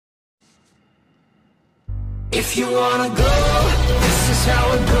If you wanna go, this is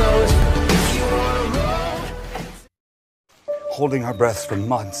how it goes. If you wanna roll. Holding our breaths for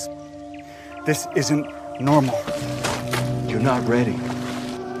months. This isn't normal. You're not ready,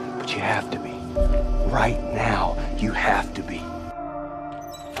 but you have to be. Right now, you have to be.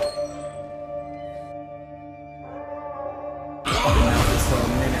 I've been out here for a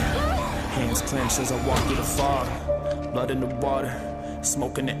minute. Hands clenched as I walk through the fog. Blood in the water,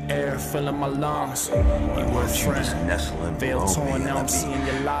 smoke in the air, filling my lungs. You were a friend. Veil torn, now I'm seeing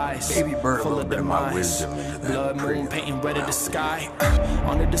your lies. Full of demise. Blood moon painting red of the sky.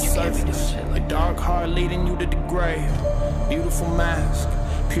 Under the surface, a dark heart leading you to the grave. Beautiful mask.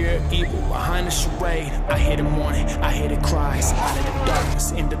 Pure evil behind the charade. I hear the mourning, I hear the cries. Out of the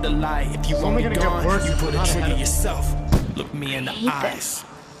darkness, into the light. If you want me gone, you put a trigger yourself. Look me in the eyes.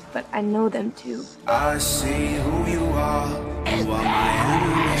 But I know them too. I see who you are. You are my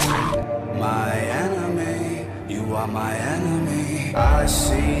enemy. My enemy. You are my enemy. I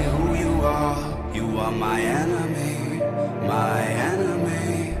see who you are. You are my enemy. My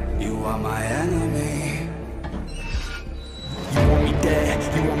enemy. You are my enemy. You want me dead,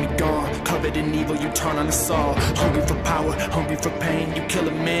 you want me gone. Covered in evil, you turn on us all. Hungry for power, hungry for pain. You kill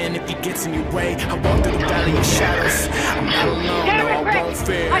a man if he gets in your way. I walk through the valley of shadows. I'm not alone, no, I won't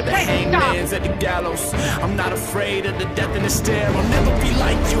fear the hangman's at the gallows. I'm not afraid of the death in the stare. I'll never be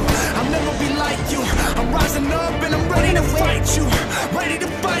like you, I'll never be like you. I'm rising up and I'm ready to fight you. Ready to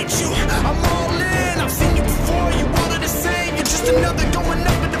fight you, I'm all in. I've seen you before, you all are the same. You're just another going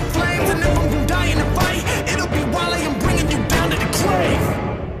up in the flames. And if I'm dying to fight, it'll be while I am bringing you down to the grave.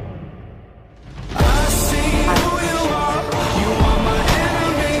 I see who you are. You are my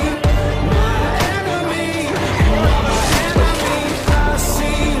enemy. My enemy. You are my enemy. I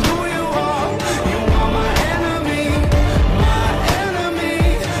see who you are. You are my enemy. My enemy.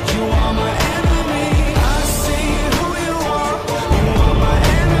 You are my enemy. I see who you are. You are my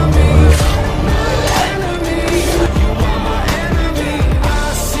enemy. My enemy. You are my enemy.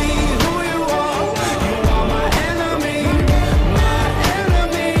 I see who you are. You are my enemy. My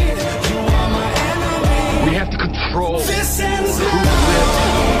enemy. You are my enemy. We have to control This ends who lives.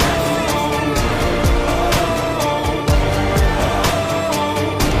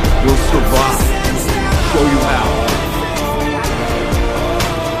 You'll survive. Show you how.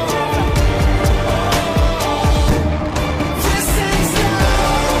 This ends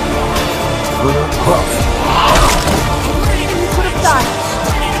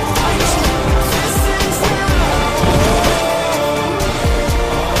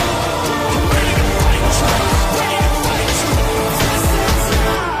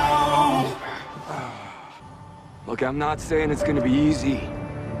Look, I'm not saying it's gonna be easy.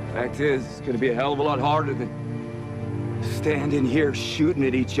 Fact is, it's gonna be a hell of a lot harder than standing here shooting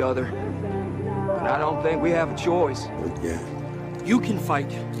at each other. But I don't think we have a choice. You can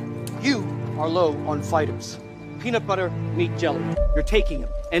fight. You are low on fighters. Peanut butter, meat jelly. You're taking them.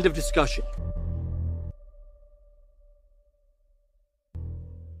 End of discussion.